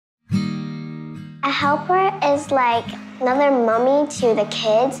A helper is like another mommy to the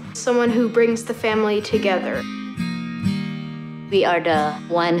kids. Someone who brings the family together. We are the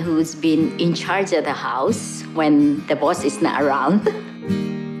one who's been in charge of the house when the boss is not around.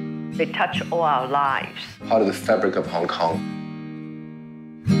 They touch all our lives. Part of the fabric of Hong Kong.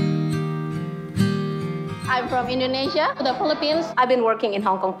 I'm from Indonesia, the Philippines. I've been working in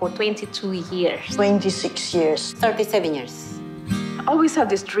Hong Kong for 22 years. 26 years. 37 years. I always have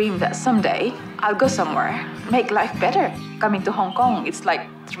this dream that someday I'll go somewhere, make life better. Coming to Hong Kong, it's like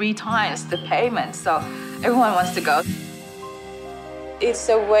 3 times the payment, so everyone wants to go. It's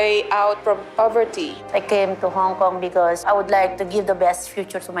a way out from poverty. I came to Hong Kong because I would like to give the best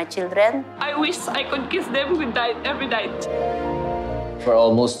future to my children. I wish I could kiss them goodnight every night. For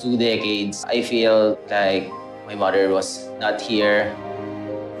almost 2 decades, I feel like my mother was not here.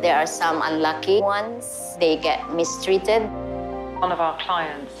 There are some unlucky ones. They get mistreated. One of our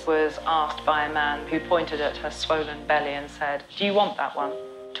clients was asked by a man who pointed at her swollen belly and said, "Do you want that one?"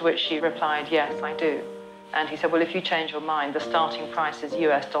 To which she replied, "Yes, I do." And he said, "Well, if you change your mind, the starting price is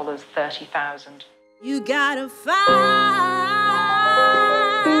US dollars 30,000. You gotta find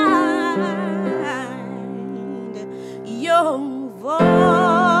your voice.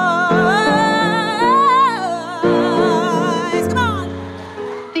 Come on.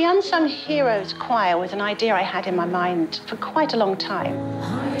 The Unsung Heroes Choir was an idea I had in my mind for quite a long time.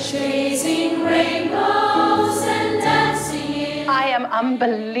 Chasing rainbows and dancing. I am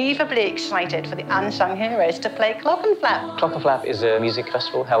unbelievably excited for the Unsung Heroes to play Clockenflap. Clockenflap is a music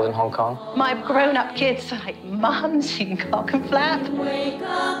festival held in Hong Kong. My grown-up kids are like, "Mum, sing Clockenflap."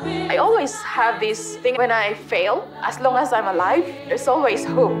 I always have this thing when I fail, as long as I'm alive, there's always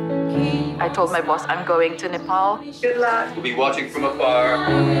hope. I told my boss I'm going to Nepal. Good luck. We'll be watching from afar.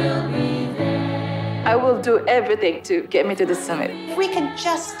 I will do everything to get me to the summit. If we could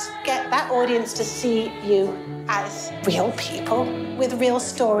just get that audience to see you as real people with real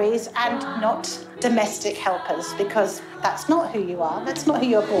stories and not domestic helpers, because that's not who you are, that's not who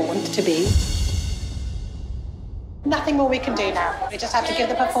you're born to be. Nothing more we can do now. We just have to give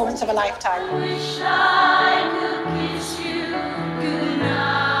the performance of a lifetime.